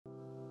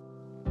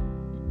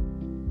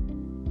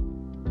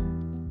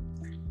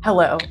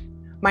Hello,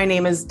 my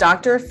name is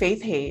Dr.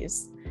 Faith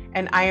Hayes,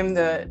 and I am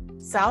the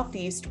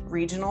Southeast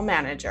Regional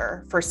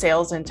Manager for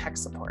Sales and Tech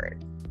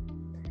Support.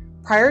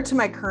 Prior to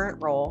my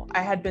current role,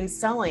 I had been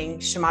selling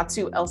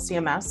Shimadzu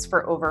LCMS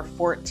for over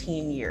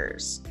 14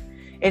 years.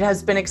 It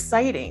has been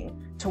exciting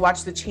to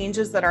watch the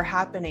changes that are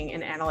happening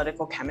in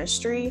analytical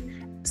chemistry,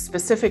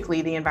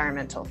 specifically the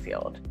environmental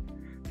field.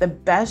 The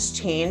best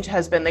change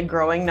has been the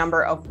growing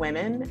number of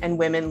women and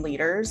women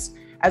leaders,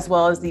 as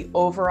well as the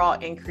overall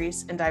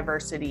increase in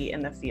diversity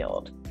in the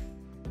field.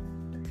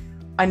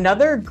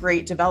 Another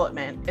great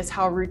development is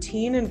how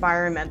routine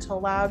environmental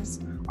labs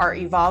are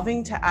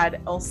evolving to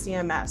add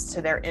LCMS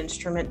to their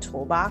instrument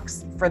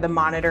toolbox for the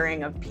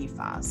monitoring of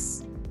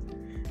PFAS.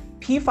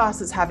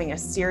 PFAS is having a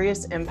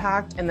serious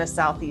impact in the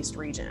Southeast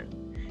region.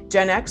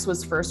 Gen X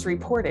was first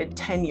reported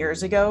 10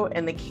 years ago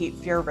in the Cape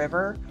Fear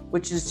River,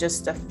 which is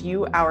just a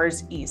few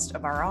hours east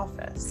of our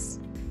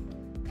office.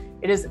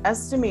 It is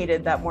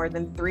estimated that more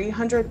than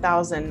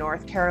 300,000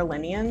 North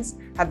Carolinians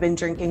have been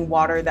drinking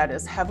water that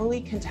is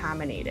heavily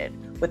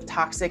contaminated with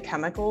toxic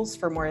chemicals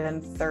for more than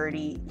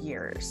 30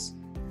 years.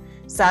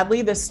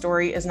 Sadly, this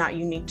story is not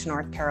unique to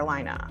North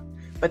Carolina,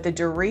 but the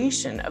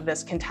duration of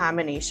this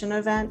contamination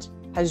event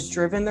has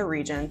driven the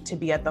region to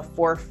be at the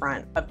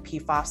forefront of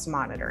PFAS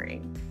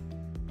monitoring.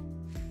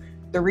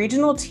 The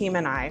regional team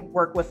and I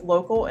work with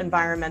local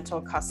environmental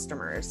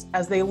customers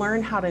as they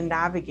learn how to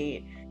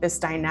navigate this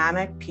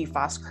dynamic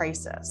PFAS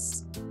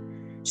crisis.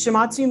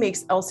 Shimadzu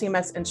makes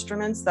LCMS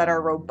instruments that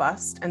are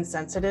robust and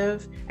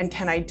sensitive and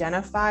can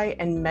identify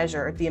and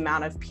measure the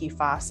amount of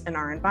PFAS in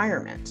our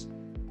environment.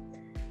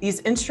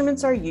 These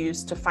instruments are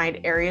used to find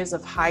areas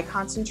of high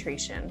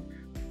concentration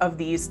of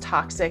these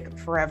toxic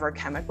forever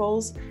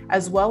chemicals,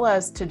 as well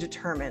as to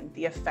determine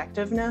the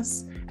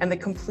effectiveness and the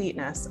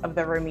completeness of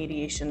the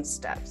remediation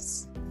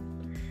steps.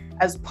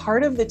 As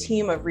part of the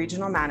team of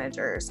regional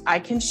managers, I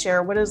can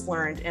share what is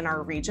learned in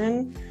our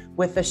region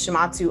with the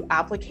Shimadzu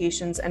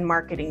applications and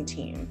marketing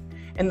team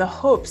in the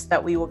hopes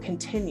that we will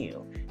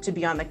continue to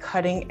be on the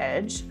cutting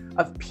edge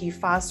of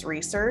PFAS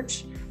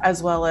research,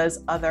 as well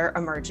as other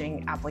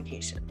emerging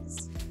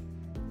applications.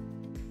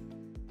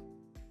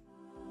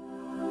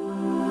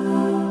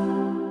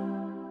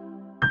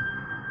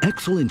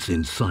 Excellence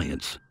in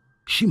science.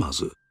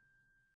 Shimadzu.